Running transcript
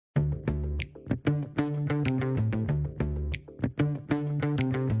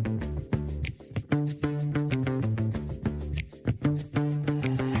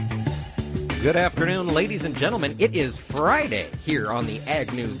Good afternoon, ladies and gentlemen. It is Friday here on the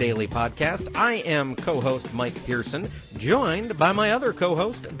Ag News Daily Podcast. I am co-host Mike Pearson, joined by my other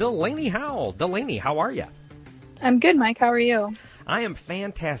co-host, Delaney Howell. Delaney, how are you? I'm good, Mike. How are you? I am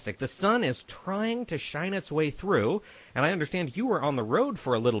fantastic. The sun is trying to shine its way through, and I understand you were on the road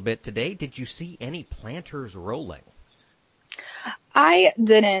for a little bit today. Did you see any planters rolling? I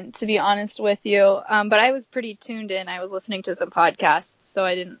didn't, to be honest with you, but I was pretty tuned in. I was listening to some podcasts, so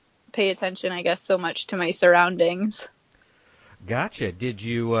I didn't pay attention, I guess, so much to my surroundings. Gotcha. Did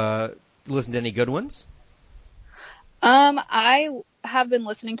you listen to any good ones? I have been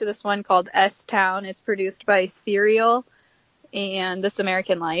listening to this one called S-Town. It's produced by Serial and This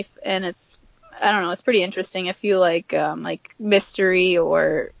American Life, and it's pretty interesting if you like mystery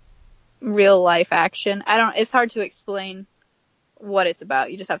or real life action. It's hard to explain what it's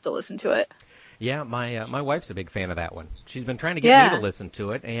about. You just have to listen to it. Yeah, my wife's a big fan of that one. She's been trying to get me to listen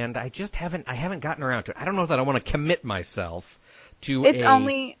to it, and I haven't gotten around to it. I don't know that I want to commit myself to It's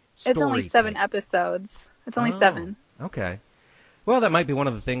only 7 episodes. It's only 7. Okay. Well, that might be one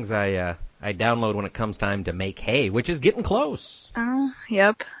of the things I download when it comes time to make hay, which is getting close.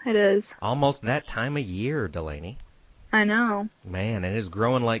 Yep, it is. Almost that time of year, Delaney. I know. Man, it is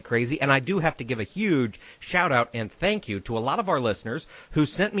growing like crazy. And I do have to give a huge shout out and thank you to a lot of our listeners who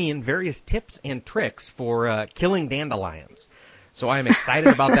sent me in various tips and tricks for killing dandelions. So I'm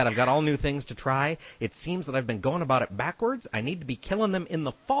excited about that. I've got all new things to try. It seems that I've been going about it backwards. I need to be killing them in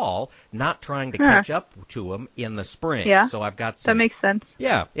the fall, not trying to catch up to them in the spring. Yeah, so I've got some... That makes sense.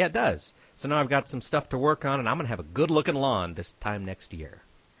 Yeah, it does. So now I've got some stuff to work on, and I'm going to have a good-looking lawn this time next year.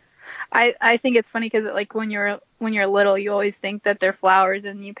 I think it's funny because like when you're little, you always think that they're flowers,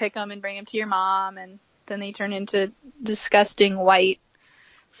 and you pick them and bring them to your mom, and then they turn into disgusting white,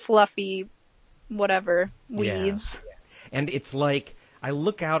 fluffy, whatever weeds. Yeah. And it's like I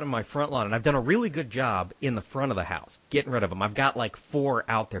look out in my front lawn, and I've done a really good job in the front of the house getting rid of them. I've got like 4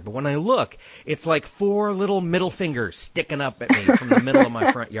 out there, but when I look, it's like 4 little middle fingers sticking up at me from the middle of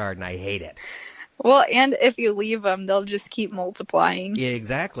my front yard, and I hate it. Well, and if you leave them, they'll just keep multiplying. Yeah,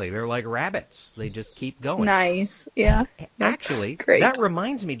 exactly. They're like rabbits. They just keep going. Nice. Yeah. Actually, Great. That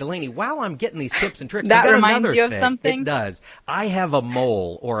reminds me, Delaney, while I'm getting these tips and tricks, that I got reminds another you of thing. something? It does. I have a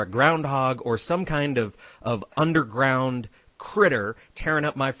mole or a groundhog or some kind of underground critter tearing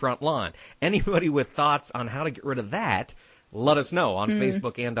up my front lawn. Anybody with thoughts on how to get rid of that, let us know on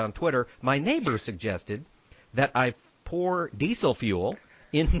Facebook and on Twitter. My neighbor suggested that I pour diesel fuel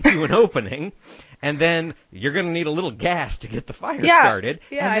into an opening, and then you're going to need a little gas to get the fire started,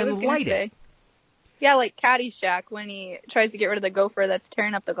 and then light it. Yeah, like Caddyshack when he tries to get rid of the gopher that's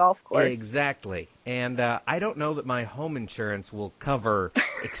tearing up the golf course. Exactly. And I don't know that my home insurance will cover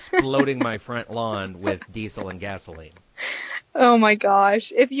exploding my front lawn with diesel and gasoline. Oh my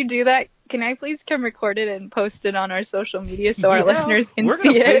gosh. If you do that, can I please come record it and post it on our social media so our listeners can see it? We're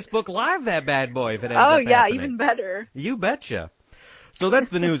going to Facebook Live that bad boy if it ends up happening. Oh yeah, even better. You betcha. So that's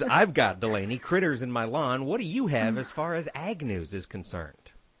the news I've got, Delaney. Critters in my lawn. What do you have as far as ag news is concerned?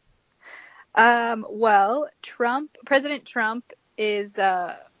 Well, President Trump is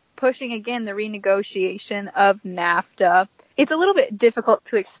pushing again the renegotiation of NAFTA. It's a little bit difficult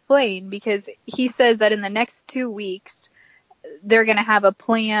to explain because he says that in the next 2 weeks, they're going to have a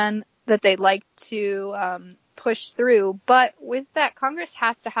plan that they'd like to push through. But with that, Congress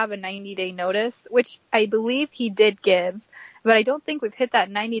has to have a 90-day notice, which I believe he did give, but I don't think we've hit that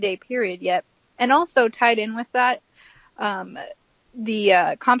 90-day period yet. And also tied in with that,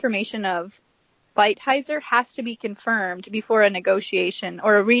 the confirmation of Lighthizer has to be confirmed before a negotiation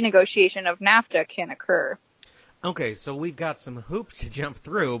or a renegotiation of NAFTA can occur. Okay, so we've got some hoops to jump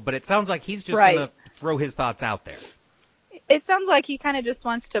through, but it sounds like he's just going to throw his thoughts out there. It sounds like he kind of just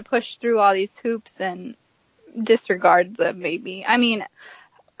wants to push through all these hoops and disregard them, maybe. I mean,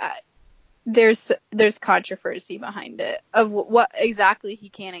 there's controversy behind it of what exactly he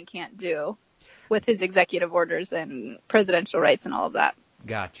can and can't do with his executive orders and presidential rights and all of that.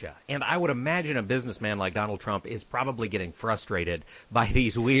 Gotcha. And I would imagine a businessman like Donald Trump is probably getting frustrated by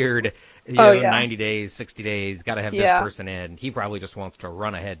these weird, 90 days, 60 days, got to have this person in. He probably just wants to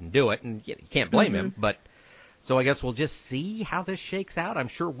run ahead and do it, and you can't blame him. But so I guess we'll just see how this shakes out. I'm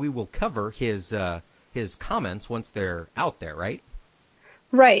sure we will cover his comments once they're out there, right?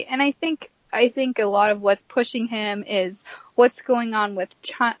 Right. And I think a lot of what's pushing him is what's going on with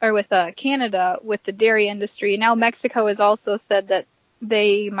Canada with the dairy industry. Now Mexico has also said that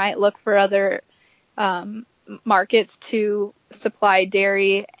they might look for other markets to supply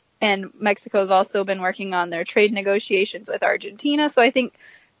dairy, and Mexico's also been working on their trade negotiations with Argentina. So I think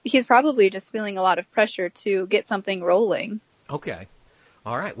he's probably just feeling a lot of pressure to get something rolling. Okay.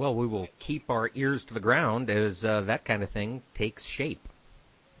 All right. Well, we will keep our ears to the ground as that kind of thing takes shape.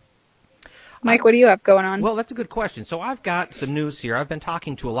 Mike, what do you have going on? Well, that's a good question. So I've got some news here. I've been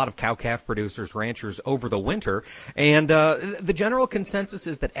talking to a lot of cow-calf producers, ranchers over the winter, and the general consensus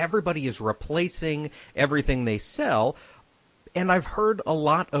is that everybody is replacing everything they sell. And I've heard a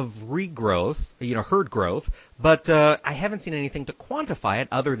lot of regrowth, herd growth, but I haven't seen anything to quantify it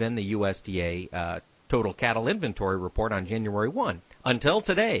other than the USDA total cattle inventory report on January 1. Until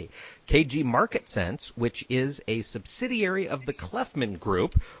today, KG Market Sense, which is a subsidiary of the Kleffman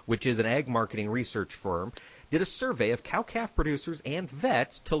Group, which is an ag marketing research firm, did a survey of cow-calf producers and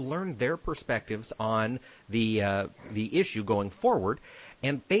vets to learn their perspectives on the issue going forward.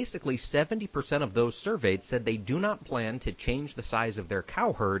 And basically 70% of those surveyed said they do not plan to change the size of their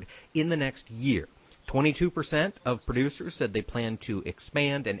cow herd in the next year. 22% of producers said they plan to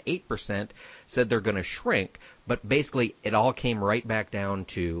expand, and 8% said they're going to shrink. But basically, it all came right back down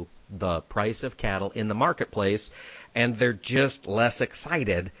to the price of cattle in the marketplace, and they're just less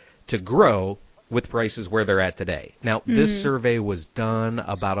excited to grow with prices where they're at today. Now, this survey was done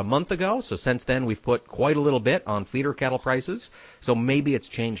about a month ago, so since then we've put quite a little bit on feeder cattle prices, so maybe it's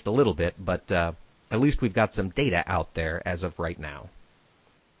changed a little bit, but at least we've got some data out there as of right now.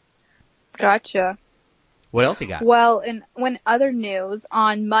 Gotcha. What else you got? Well, in other news,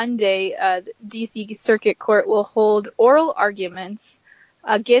 on Monday, the D.C. Circuit Court will hold oral arguments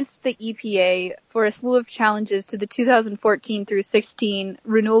against the EPA for a slew of challenges to the 2014 through 16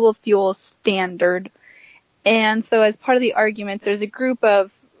 renewable fuel standard. And so as part of the arguments, there's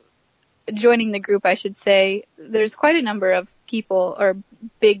joining the group, I should say, there's quite a number of people or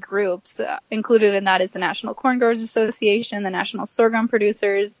big groups. Included in that is the National Corn Growers Association, the National Sorghum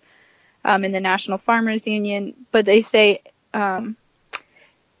Producers, in the National Farmers Union, but they say the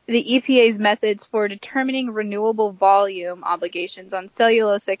EPA's methods for determining renewable volume obligations on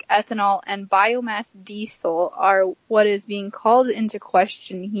cellulosic, ethanol, and biomass diesel are what is being called into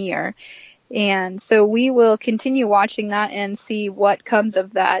question here. And so we will continue watching that and see what comes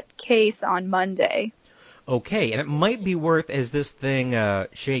of that case on Monday. Okay, and it might be worth, as this thing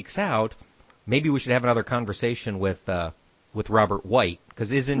shakes out, maybe we should have another conversation with Robert White,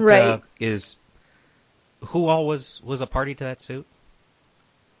 because who all was a party to that suit?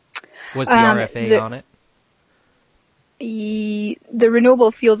 Was the RFA on it? The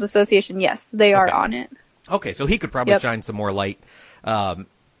Renewable Fuels Association, yes, they are on it. Okay, so he could probably shine some more light, I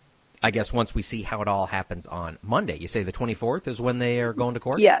guess, once we see how it all happens on Monday. You say the 24th is when they are going to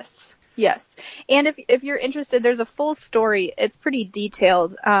court? Yes. And if you're interested, there's a full story. It's pretty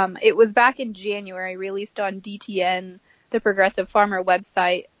detailed. It was back in January, released on DTN, the Progressive Farmer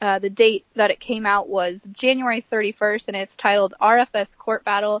website. The date that it came out was January 31st, and it's titled RFS Court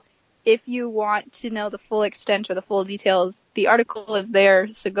Battle. If you want to know the full extent or the full details, the article is there,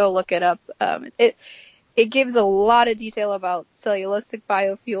 so go look it up. It gives a lot of detail about cellulosic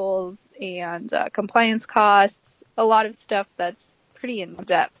biofuels and compliance costs, a lot of stuff that's pretty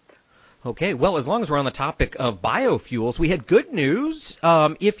in-depth. Okay, well, as long as we're on the topic of biofuels, we had good news.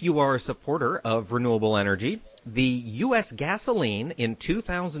 If you are a supporter of renewable energy, the U.S. gasoline in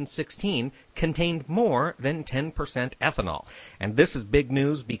 2016 contained more than 10% ethanol. And this is big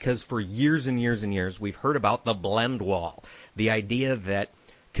news because for years and years and years, we've heard about the blend wall, the idea that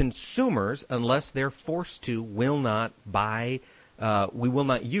consumers, unless they're forced to, will not buy we will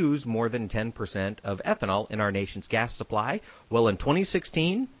not use more than 10% of ethanol in our nation's gas supply. Well, in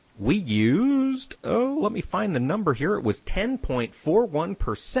 2016, we used, let me find the number here. It was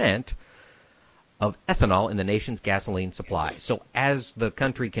 10.41% of ethanol in the nation's gasoline supply. So as the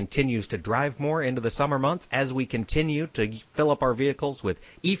country continues to drive more into the summer months, as we continue to fill up our vehicles with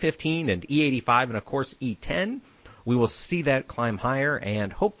E15 and E85 and, of course, E10, we will see that climb higher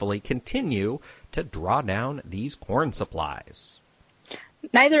and hopefully continue to draw down these corn supplies.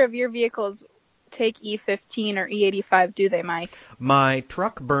 Neither of your vehicles take E15 or E85, do they, Mike? My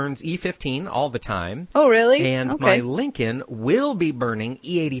truck burns E15 all the time. Oh, really? And my Lincoln will be burning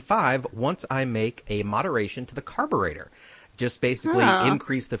E85 once I make a moderation to the carburetor. Just basically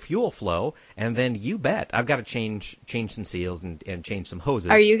increase the fuel flow, and then you bet I've got to change some seals and change some hoses.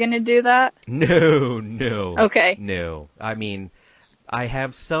 Are you going to do that? No. Okay. No. I mean, I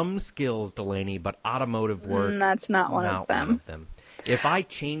have some skills, Delaney, but automotive work, that's not one of them. If I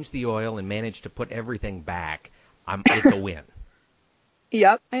change the oil and manage to put everything back, it's a win.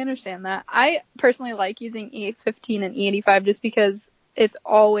 Yep, I understand that. I personally like using E15 and E85 just because it's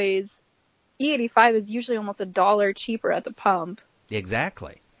always, E85 is usually almost $1 cheaper at the pump.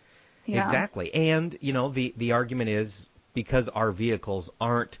 Exactly. Yeah. Exactly. And, the argument is because our vehicles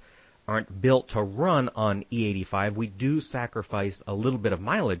aren't aren't built to run on E85, we do sacrifice a little bit of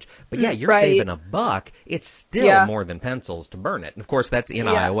mileage. But yeah, you're Right. saving $1. It's still more than pencils to burn it. And of course, that's in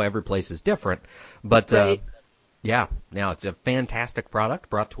Iowa. Every place is different. But Right. yeah, now it's a fantastic product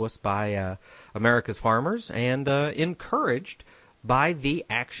brought to us by America's farmers and encouraged by the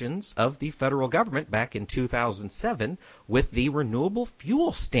actions of the federal government back in 2007 with the Renewable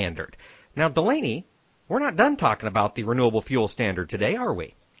Fuel Standard. Now, Delaney, we're not done talking about the Renewable Fuel Standard today, are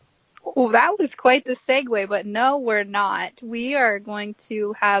we? Well, that was quite the segue, but no, we're not. We are going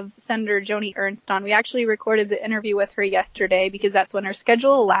to have Senator Joni Ernst on. We actually recorded the interview with her yesterday because that's when her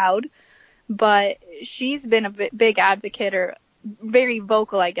schedule allowed. But she's been a big advocate, or very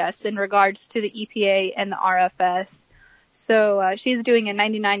vocal, I guess, in regards to the EPA and the RFS. So she's doing a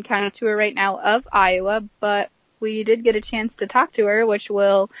 99 county tour right now of Iowa, but we did get a chance to talk to her, which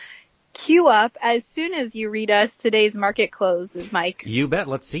will queue up as soon as you read us today's market closes, Mike. You bet.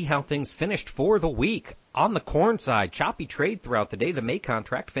 Let's see how things finished for the week. On the corn side, choppy trade throughout the day. The May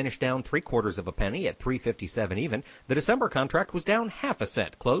contract finished down 3/4 of a penny at 3.57 even. The December contract was down 1/2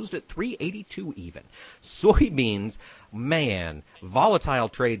 cent, closed at 3.82 even. Soybeans, man, volatile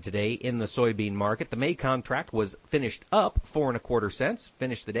trade today in the soybean market. The May contract was finished up 4 1/4 cents,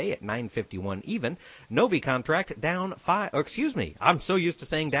 finished the day at 9.51 even. Novi contract down 5. I'm so used to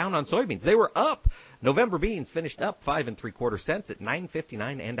saying down on soybeans. They were up. November beans finished up 5 3/4 cents at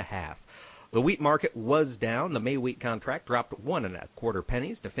 9.59 1/2. The wheat market was down. The May wheat contract dropped 1 1/4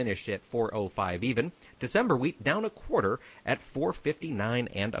 pennies to finish at 4.05 even. December wheat down 1/4 at 4.59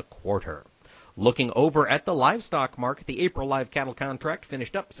 1/4. Looking over at the livestock market, the April live cattle contract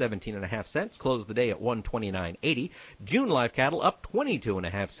finished up 17.5 cents, closed the day at 129.80. June live cattle up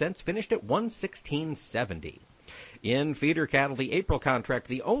 22.5 cents, finished at 116.70. In feeder cattle, the April contract,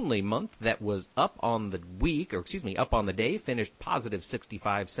 the only month that was up on the day, finished positive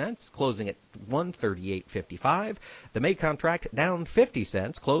 65 cents, closing at 138.55. The May contract down 50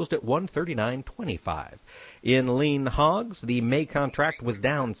 cents, closed at 139.25. In lean hogs, the May contract was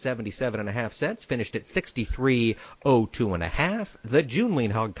down 77.5 cents, finished at 63.02.5. The June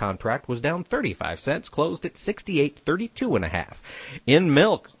lean hog contract was down 35 cents, closed at 68.32.5. In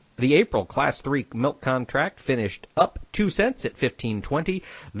milk, the April Class 3 milk contract finished up 2 cents at 15.20.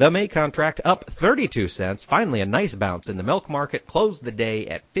 The May contract up 32 cents. Finally, a nice bounce in the milk market. Closed the day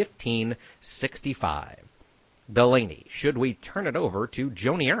at 15.65. Delaney, should we turn it over to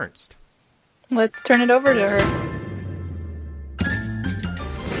Joni Ernst? Let's turn it over to her.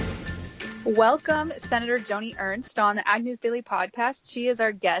 Welcome, Senator Joni Ernst, on the Ag News Daily Podcast. She is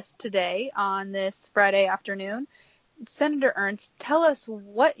our guest today on this Friday afternoon. Senator Ernst, tell us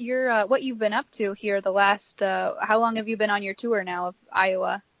what you've been up to here the last, how long have you been on your tour now of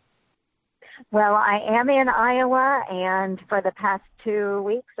Iowa? Well, I am in Iowa, and for the past 2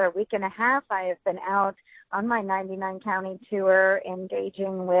 weeks or week and a half, I have been out on my 99 county tour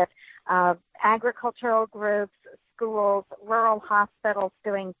engaging with agricultural groups, schools, rural hospitals,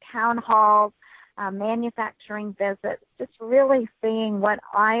 doing town halls, manufacturing visits, just really seeing what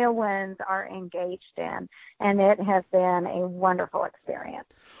Iowans are engaged in, and it has been a wonderful experience.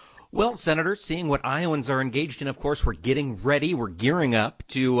 Well, Senator, seeing what Iowans are engaged in, of course, we're getting ready, we're gearing up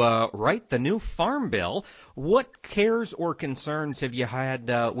to write the new Farm Bill. What cares or concerns have you had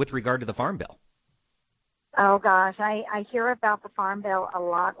with regard to the Farm Bill? Oh, gosh, I hear about the Farm Bill a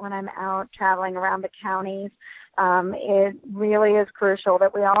lot when I'm out traveling around the counties. It really is crucial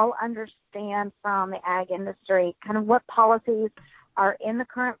that we all understand from the ag industry kind of what policies are in the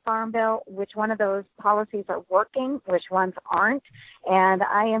current Farm Bill, which one of those policies are working, which ones aren't, and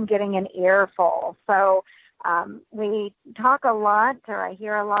I am getting an earful. So we talk a lot, or I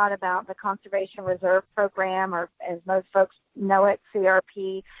hear a lot about the Conservation Reserve Program, or as most folks know it,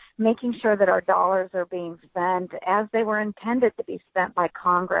 CRP, making sure that our dollars are being spent as they were intended to be spent by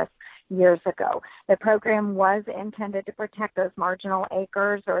Congress years ago. The program was intended to protect those marginal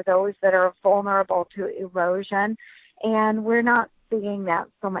acres or those that are vulnerable to erosion, and we're not seeing that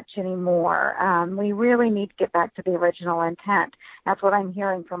so much anymore. We really need to get back to the original intent. That's what I'm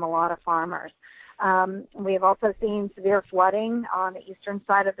hearing from a lot of farmers. We've also seen severe flooding on the eastern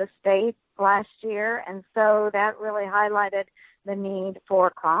side of the state last year, and so that really highlighted the need for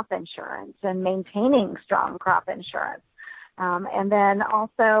crop insurance and maintaining strong crop insurance. And then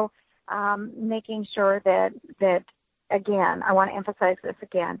also making sure that, again, I want to emphasize this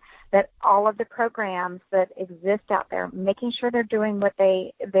again, that all of the programs that exist out there, making sure they're doing what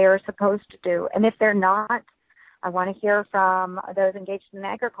they're supposed to do. And if they're not, I want to hear from those engaged in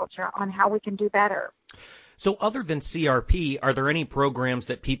agriculture on how we can do better. So other than CRP, are there any programs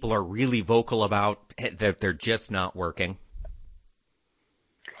that people are really vocal about that they're just not working?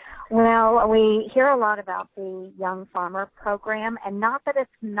 Well, we hear a lot about the Young Farmer Program, and not that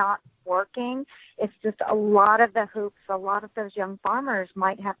it's not working. It's just a lot of the hoops a lot of those young farmers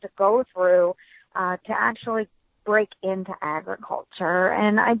might have to go through to actually break into agriculture.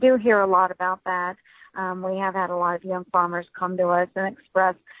 And I do hear a lot about that. We have had a lot of young farmers come to us and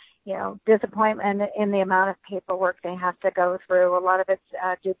express, disappointment in the amount of paperwork they have to go through. A lot of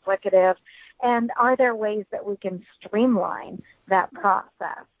it's duplicative. And are there ways that we can streamline that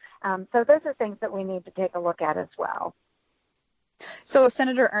process? So those are things that we need to take a look at as well. So,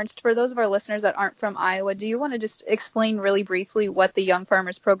 Senator Ernst, for those of our listeners that aren't from Iowa, do you want to just explain really briefly what the Young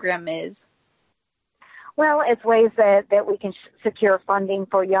Farmers Program is? Well, it's ways that we can secure funding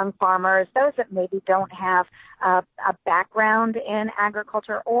for young farmers, those that maybe don't have a background in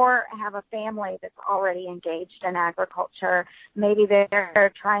agriculture or have a family that's already engaged in agriculture. Maybe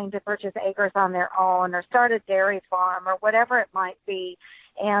they're trying to purchase acres on their own or start a dairy farm or whatever it might be.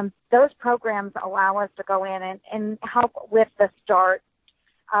 And those programs allow us to go in and help with the start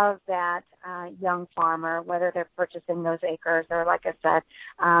of that young farmer, whether they're purchasing those acres or, like I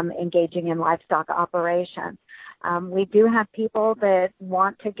said, engaging in livestock operations. We do have people that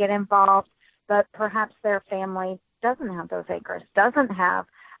want to get involved, but perhaps their family doesn't have those acres, doesn't have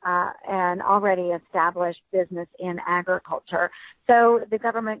an already established business in agriculture. So the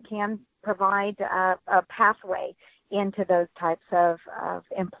government can provide a pathway into those types of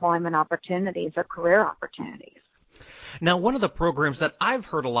employment opportunities or career opportunities. Now, one of the programs that I've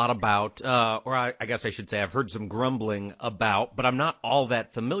heard a lot about, or I guess I should say I've heard some grumbling about, but I'm not all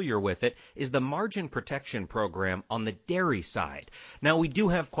that familiar with it, is the Margin Protection Program on the dairy side. Now, we do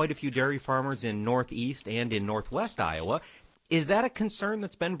have quite a few dairy farmers in northeast and in northwest Iowa. Is that a concern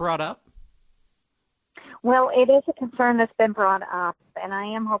that's been brought up? Well, it is a concern that's been brought up, and I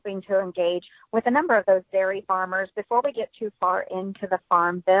am hoping to engage with a number of those dairy farmers before we get too far into the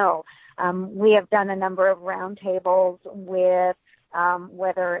Farm Bill. We have done a number of roundtables with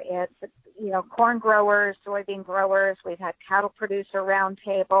whether it's, corn growers, soybean growers. We've had cattle producer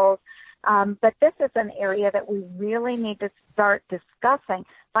roundtables. But this is an area that we really need to start discussing,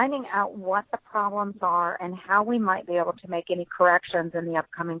 finding out what the problems are and how we might be able to make any corrections in the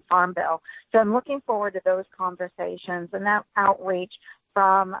upcoming Farm Bill. So I'm looking forward to those conversations and that outreach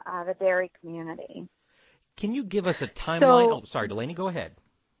from the dairy community. Can you give us a timeline? Sorry, Delaney, go ahead.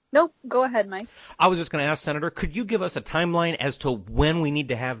 Nope, go ahead, Mike. I was just going to ask, Senator, could you give us a timeline as to when we need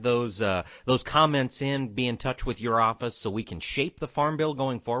to have those comments in, be in touch with your office so we can shape the Farm Bill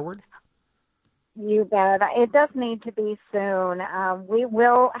going forward? You bet. It does need to be soon. We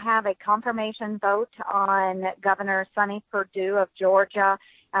will have a confirmation vote on Governor Sonny Perdue of Georgia,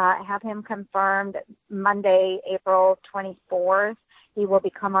 have him confirmed Monday, April 24th. He will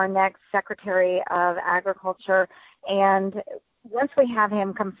become our next Secretary of Agriculture. And once we have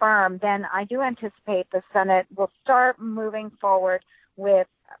him confirmed, then I do anticipate the Senate will start moving forward with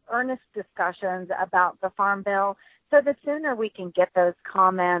earnest discussions about the Farm Bill. So the sooner we can get those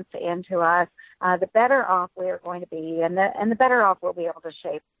comments into us, the better off we are going to be, and the better off we'll be able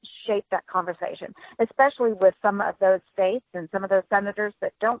to shape that conversation, especially with some of those states and some of those senators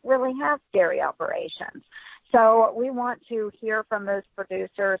that don't really have dairy operations. So we want to hear from those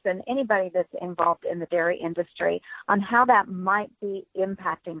producers and anybody that's involved in the dairy industry on how that might be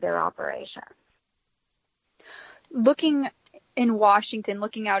impacting their operations. Looking in Washington,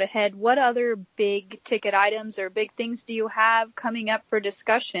 looking out ahead, what other big ticket items or big things do you have coming up for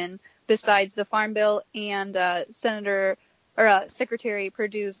discussion besides the Farm Bill and Secretary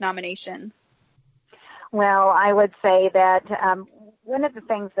Perdue's nomination? Well, I would say that one of the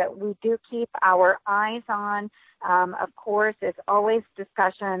things that we do keep our eyes on, of course, is always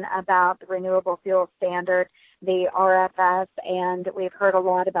discussion about the Renewable Fuel Standard, the RFS, and we've heard a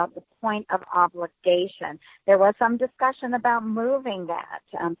lot about the point of obligation. There was some discussion about moving that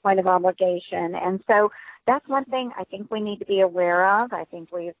point of obligation, and so that's one thing I think we need to be aware of. I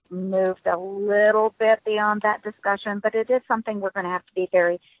think we've moved a little bit beyond that discussion, but it is something we're going to have to be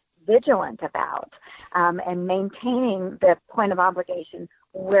very vigilant about, and maintaining the point of obligation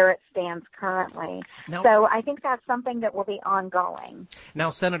where it stands currently. Now, so I think that's something that will be ongoing.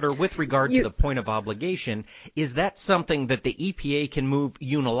 Now, Senator, with regard to the point of obligation, is that something that the EPA can move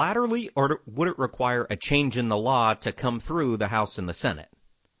unilaterally, or would it require a change in the law to come through the House and the Senate?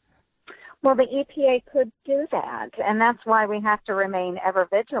 Well, the EPA could do that, and that's why we have to remain ever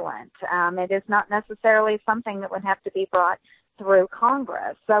vigilant. It is not necessarily something that would have to be brought through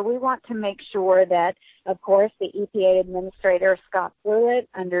Congress. So we want to make sure that, of course, the EPA Administrator, Scott Pruitt,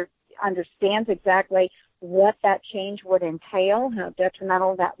 understands exactly what that change would entail, how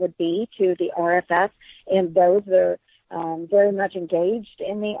detrimental that would be to the RFS and those that very much engaged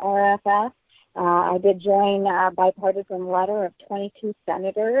in the RFS. I did join a bipartisan letter of 22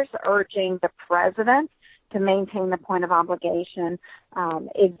 senators urging the president to maintain the point of obligation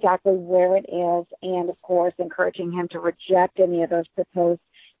exactly where it is, and, of course, encouraging him to reject any of those proposed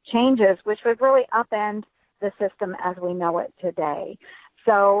changes, which would really upend the system as we know it today.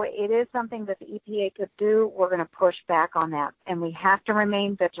 So it is something that the EPA could do. We're going to push back on that, and we have to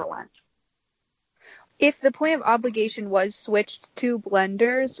remain vigilant. If the point of obligation was switched to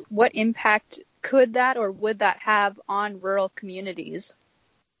blenders, what impact could that or would that have on rural communities?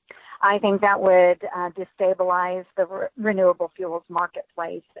 I think that would destabilize the renewable fuels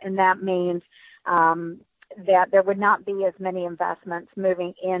marketplace, and that means that there would not be as many investments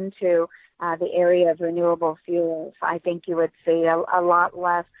moving into the area of renewable fuels. I think you would see a lot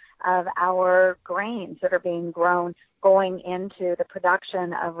less of our grains that are being grown going into the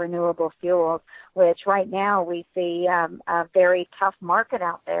production of renewable fuels, which right now we see a very tough market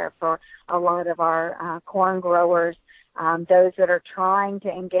out there for a lot of our corn growers. Those that are trying to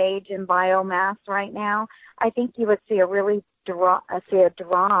engage in biomass right now, I think you would see a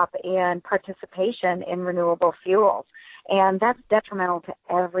drop in participation in renewable fuels. And that's detrimental to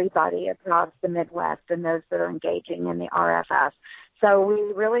everybody across the Midwest and those that are engaging in the RFS. So we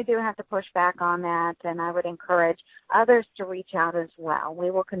really do have to push back on that, and I would encourage others to reach out as well.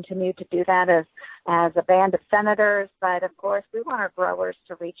 We will continue to do that as a band of senators, but of course we want our growers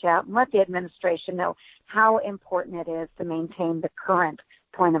to reach out and let the administration know how important it is to maintain the current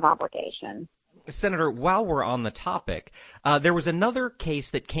point of obligation. Senator, while we're on the topic, there was another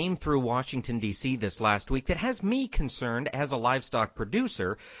case that came through Washington, D.C. this last week that has me concerned as a livestock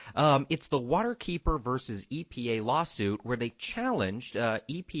producer. It's the Waterkeeper versus EPA lawsuit where they challenged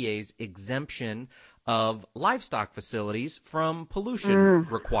EPA's exemption of livestock facilities from pollution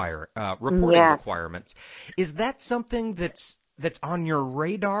reporting requirements. Is that something that's on your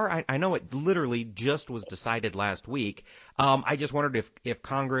radar? I know it literally just was decided last week. I just wondered if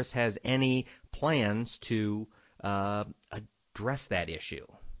Congress has any plans to address that issue.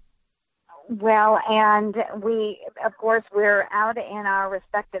 Well, and we're out in our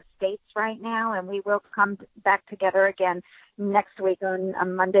respective states right now, and we will come back together again next week on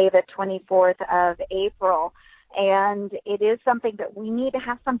Monday, the 24th of April. And it is something that we need to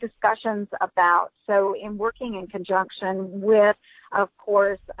have some discussions about. So in working in conjunction with, of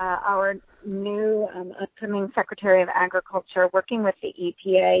course, our new upcoming Secretary of Agriculture, working with the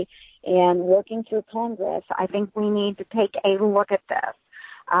EPA and working through Congress, I think we need to take a look at this.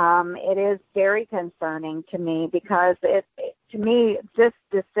 It is very concerning to me because this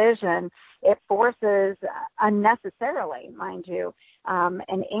decision, it forces unnecessarily, mind you,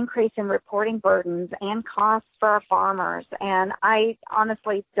 an increase in reporting burdens and costs for our farmers. And I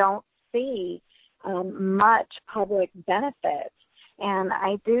honestly don't see much public benefit. And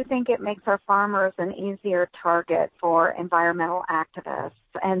I do think it makes our farmers an easier target for environmental activists.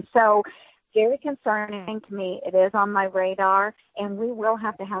 And so very concerning to me. It is on my radar, and we will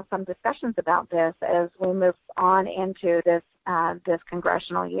have to have some discussions about this as we move on into this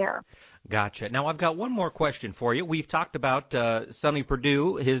congressional year. Gotcha. Now, I've got one more question for you. We've talked about Sonny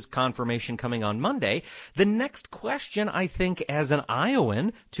Perdue, his confirmation coming on Monday. The next question, I think, as an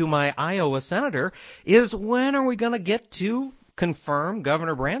Iowan to my Iowa senator, is when are we going to get to confirm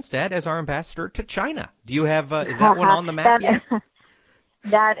Governor Branstad as our ambassador to China? Do you have, is that one on the map yet?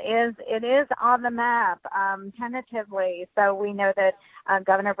 It is on the map, tentatively. So we know that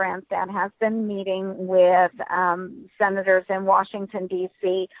Governor Branstad has been meeting with senators in Washington,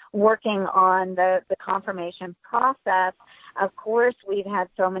 D.C., working on the confirmation process. Of course, we've had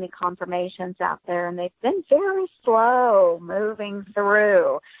so many confirmations out there, and they've been very slow moving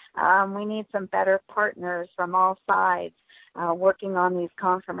through. We need some better partners from all sides working on these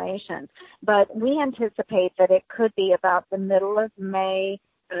confirmations. But we anticipate that it could be about the middle of May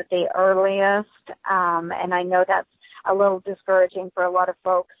at the earliest, and I know that's a little discouraging for a lot of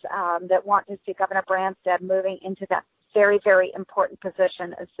folks that want to see Governor Branstad moving into that very, very important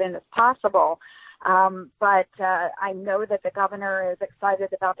position as soon as possible. But I know that the governor is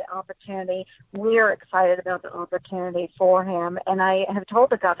excited about the opportunity. We're excited about the opportunity for him. And I have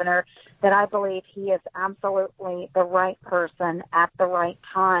told the governor that I believe he is absolutely the right person at the right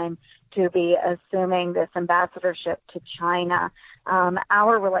time to be assuming this ambassadorship to China.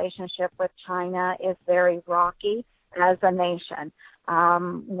 Our relationship with China is very rocky as a nation.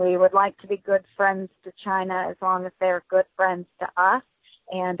 We would like to be good friends to China as long as they're good friends to us.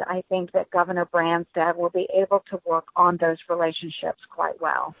 And I think that Governor Branstad will be able to work on those relationships quite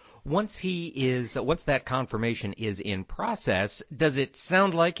well. Once that confirmation is in process, does it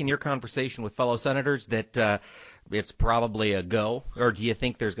sound like in your conversation with fellow senators that it's probably a go, or do you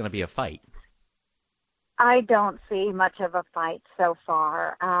think there's going to be a fight? I don't see much of a fight so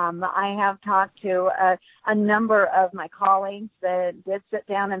far. I have talked to a number of my colleagues that did sit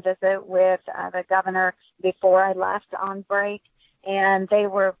down and visit with the governor before I left on break, and they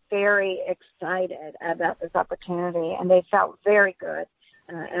were very excited about this opportunity, and they felt very good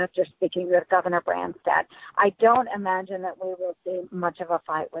after speaking with Governor Branstad. I don't imagine that we will see much of a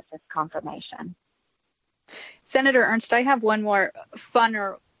fight with this confirmation. Senator Ernst, I have one more fun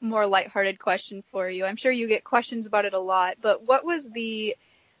or more lighthearted question for you. I'm sure you get questions about it a lot, but what was the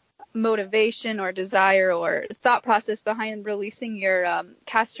motivation or desire or thought process behind releasing your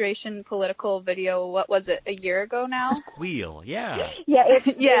castration political video? What was it, a year ago now? Squeal, yeah. Yeah, it's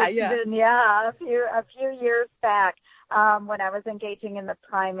Been, a few years back when I was engaging in the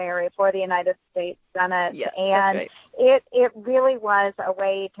primary for the United States Senate. Yes, and that's right. It really was a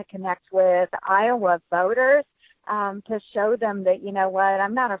way to connect with Iowa voters. To show them that, you know what,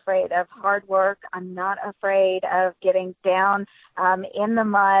 I'm not afraid of hard work. I'm not afraid of getting down in the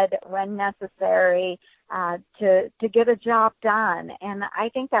mud when necessary to get a job done. And I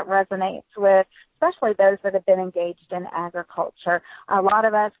think that resonates with especially those that have been engaged in agriculture. A lot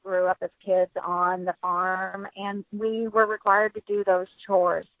of us grew up as kids on the farm, and we were required to do those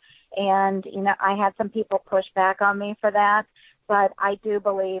chores. And, you know, I had some people push back on me for that, but I do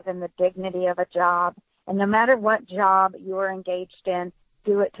believe in the dignity of a job. And no matter what job you are engaged in,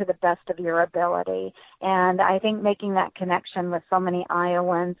 do it to the best of your ability. And I think making that connection with so many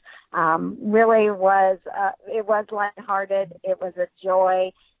Iowans really was, it was lighthearted, it was a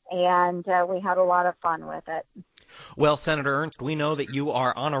joy, and we had a lot of fun with it. Well, Senator Ernst, we know that you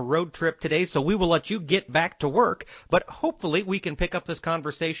are on a road trip today, so we will let you get back to work. But hopefully we can pick up this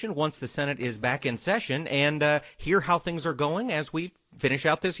conversation once the Senate is back in session and hear how things are going as we finish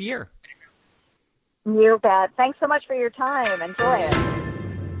out this year. You bet. Thanks so much for your time. Enjoy it.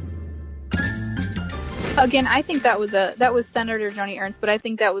 Again, I think that was Senator Joni Ernst, but I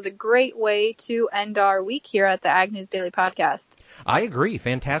think that was a great way to end our week here at the Ag News Daily Podcast. I agree.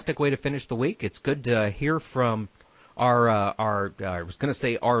 Fantastic way to finish the week. It's good to hear from our I was going to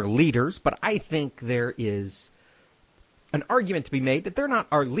say our leaders, but I think there is an argument to be made that they're not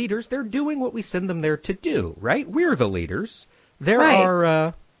our leaders. They're doing what we send them there to do, right? We're the leaders. There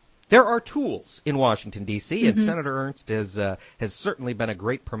are tools in Washington, D.C., and Senator Ernst has certainly been a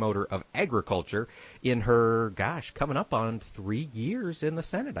great promoter of agriculture in her, coming up on 3 years in the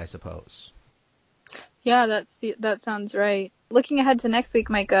Senate, I suppose. Yeah, that sounds right. Looking ahead to next week,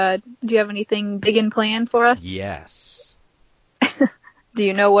 Mike, do you have anything big in plan for us? Yes. Do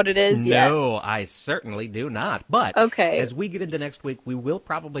you know what it is yet? No, I certainly do not. But as we get into next week, we will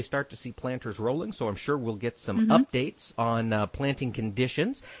probably start to see planters rolling, so I'm sure we'll get some updates on planting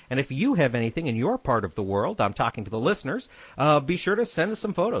conditions. And if you have anything in your part of the world, I'm talking to the listeners, be sure to send us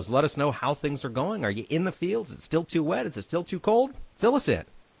some photos. Let us know how things are going. Are you in the fields? Is it still too wet? Is it still too cold? Fill us in.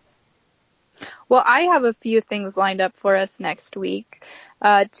 Well, I have a few things lined up for us next week.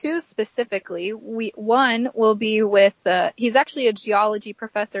 Two specifically. One will be with, he's actually a geology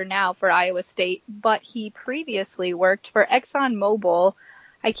professor now for Iowa State, but he previously worked for ExxonMobil.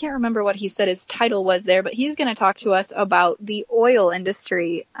 I can't remember what he said his title was there, but he's going to talk to us about the oil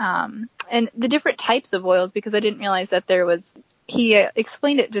industry and the different types of oils, because I didn't realize that he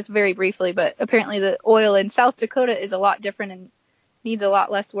explained it just very briefly, but apparently the oil in South Dakota is a lot different and needs a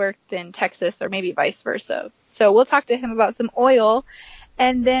lot less work than Texas, or maybe vice versa. So we'll talk to him about some oil.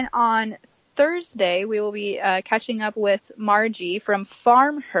 And then on Thursday, we will be catching up with Margie from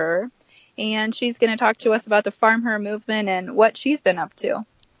Farm Her, and she's going to talk to us about the Farm Her movement and what she's been up to.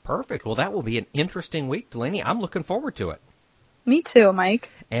 Perfect. Well, that will be an interesting week, Delaney. I'm looking forward to it. Me too, Mike.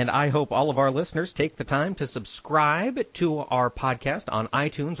 And I hope all of our listeners take the time to subscribe to our podcast on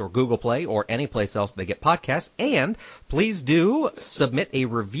iTunes or Google Play or any place else they get podcasts. And please do submit a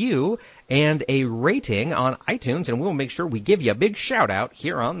review and a rating on iTunes, and we'll make sure we give you a big shout-out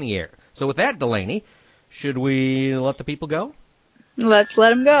here on the air. So with that, Delaney, should we let the people go? Let's let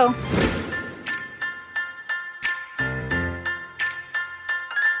them go.